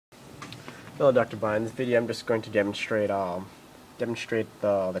Hello, Dr. Bond. In this video, I'm just going to demonstrate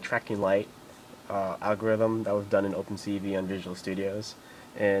the tracking light algorithm that was done in OpenCV on Visual Studios,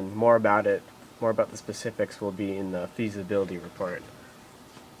 and more about the specifics will be in the feasibility report.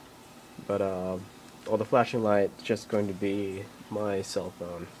 But well, the flashing light is just going to be my cell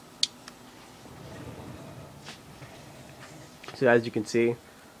phone. So as you can see,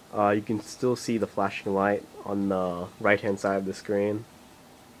 you can still see the flashing light on the right-hand side of the screen.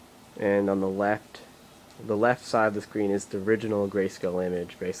 And on the left side of the screen is the original grayscale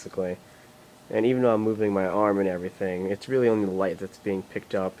image, basically. And even though I'm moving my arm and everything, it's really only the light that's being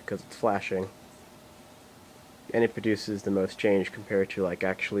picked up because it's flashing. And it produces the most change compared to like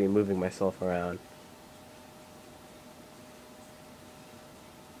actually moving myself around.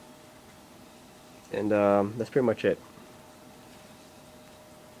 And that's pretty much it.